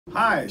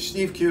Hi,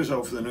 Steve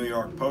Cuozzo for the New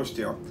York Post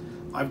here.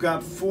 I've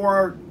got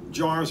 4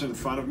 jars in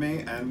front of me,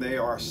 and they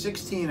are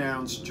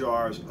 16-ounce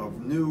jars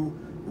of new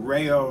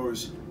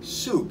Rao's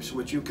soups,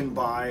 which you can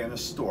buy in a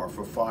store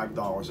for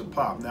 $5 a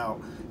pop.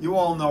 Now, you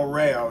all know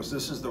Rao's.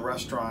 This is the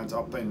restaurant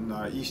up in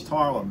East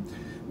Harlem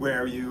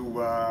where you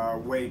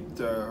wait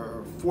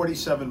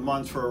 47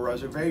 months for a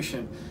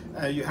reservation.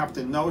 You have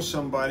to know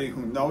somebody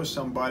who knows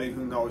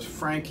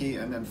Frankie,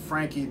 and then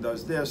Frankie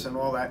does this and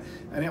all that.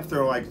 And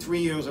after like 3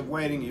 years of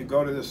waiting, you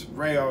go to this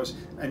Rao's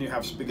and you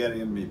have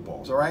spaghetti and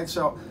meatballs, all right?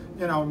 So,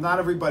 you know, not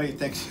everybody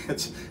thinks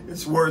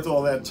it's worth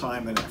all that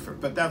time and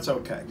effort, but that's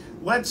okay.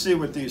 Let's see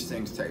what these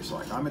things taste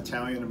like. I'm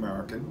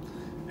Italian-American,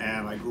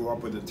 and I grew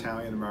up with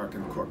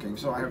Italian-American cooking,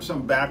 so I have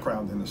some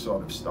background in this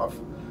sort of stuff.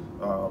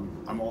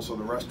 I'm also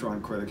the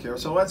restaurant critic here.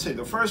 So let's see,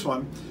 the first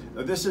one,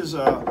 this is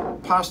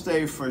pasta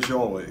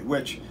fagioli,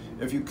 which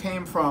if you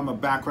came from a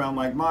background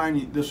like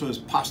mine, this was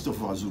pasta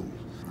fazool.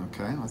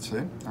 Okay, let's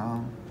see.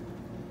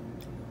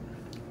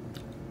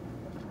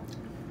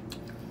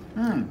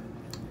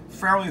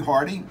 Fairly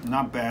hearty,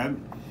 not bad.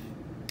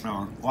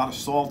 A lot of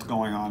salt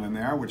going on in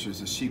there, which is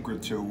the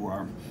secret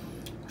to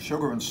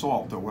sugar and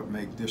salt are what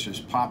make dishes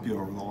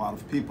popular with a lot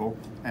of people.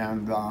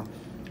 And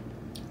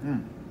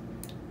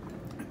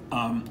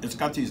it's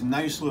got these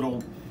nice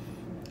little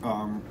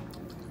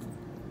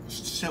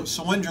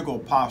cylindrical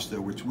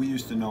pasta, which we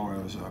used to know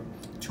as a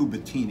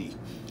tubatini,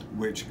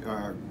 which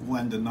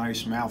lend a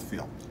nice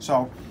mouthfeel.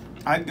 So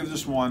I'd give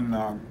this one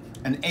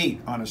an 8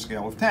 on a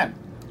scale of 10.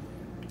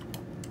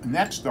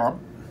 Next up,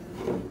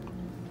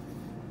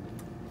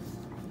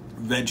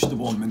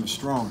 vegetable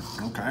minestrone.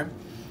 Okay,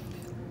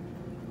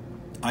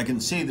 I can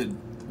see that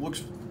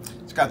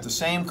it's got the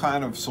same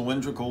kind of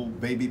cylindrical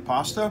baby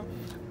pasta,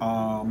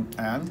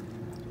 and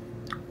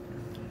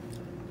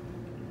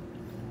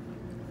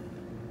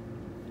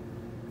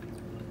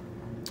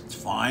it's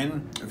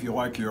fine if you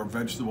like your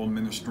vegetable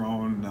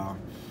minestrone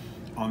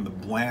on the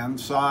bland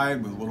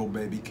side with little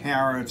baby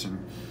carrots and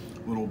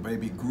little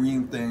baby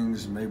green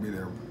things. Maybe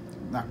they're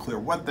not clear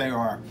what they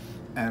are,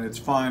 and it's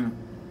fine.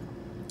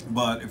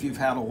 But if you've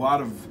had a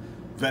lot of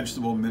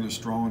vegetable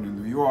minestrone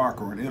in New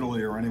York or in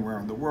Italy or anywhere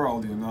in the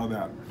world, you know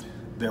that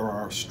there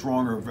are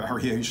stronger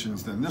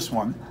variations than this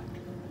one.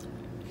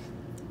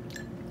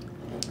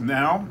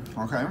 Now,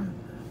 okay,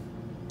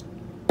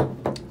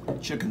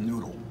 chicken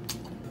noodle.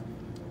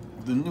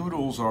 The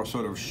noodles are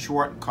sort of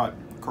shortcut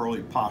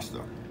curly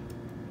pasta.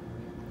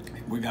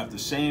 We got the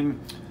same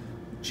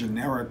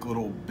generic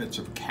little bits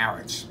of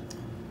carrots.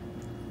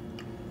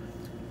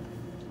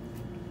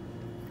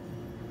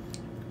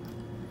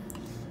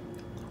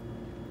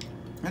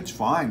 It's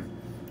fine.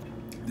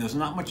 There's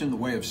not much in the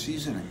way of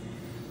seasoning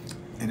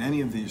in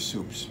any of these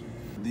soups.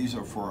 These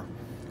are for,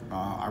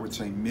 I would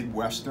say,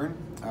 Midwestern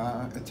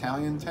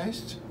Italian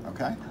tastes,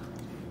 okay?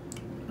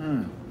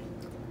 And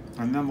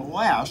then the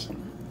last,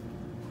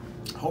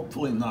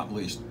 hopefully not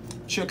least,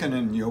 chicken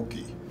and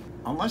gnocchi.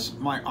 Unless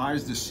my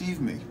eyes deceive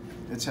me,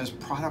 it says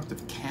product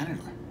of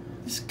Canada.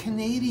 This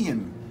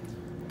Canadian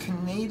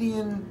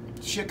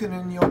chicken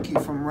and gnocchi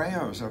from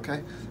Rao's,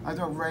 okay? I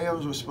thought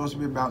Rao's was supposed to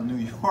be about New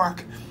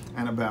York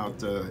and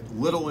about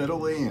Little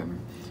Italy and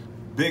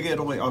Big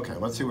Italy. Okay,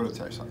 let's see what it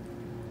tastes like.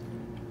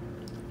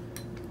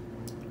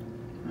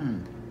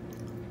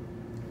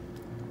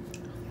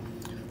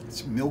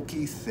 It's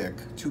milky, thick,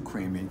 too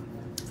creamy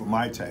for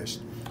my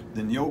taste.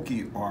 The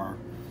gnocchi are,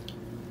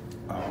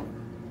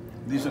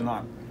 these are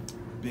not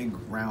big,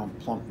 round,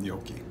 plump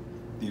gnocchi.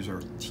 These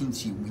are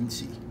teensy,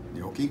 weensy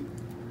gnocchi.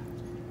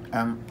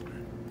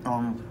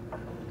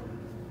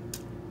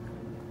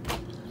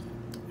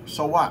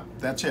 So what?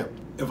 That's it.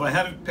 If I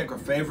had to pick a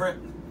favorite,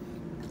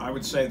 I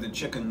would say the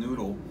chicken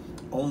noodle,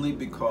 only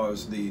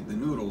because the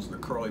noodles, the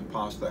curly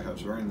pasta,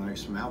 has very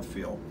nice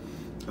mouthfeel.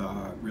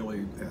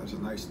 Really has a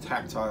nice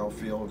tactile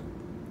feel,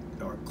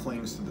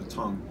 clings to the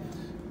tongue,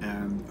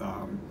 and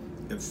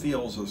it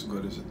feels as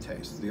good as it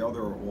tastes. The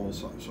other are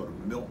also sort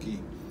of milky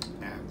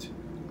and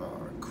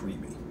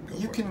creamy.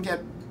 You can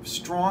get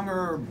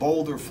stronger,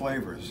 bolder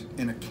flavors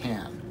in a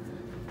can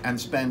and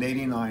spend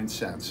 89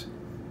 cents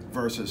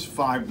versus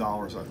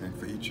 $5, I think,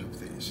 for each of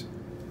these.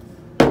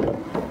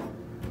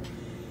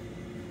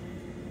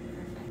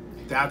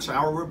 That's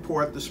our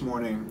report this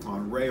morning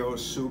on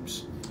Rao's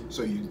soups,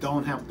 so you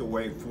don't have to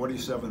wait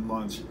 47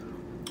 months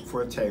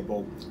for a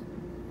table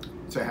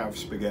to have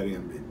spaghetti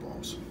and meatballs.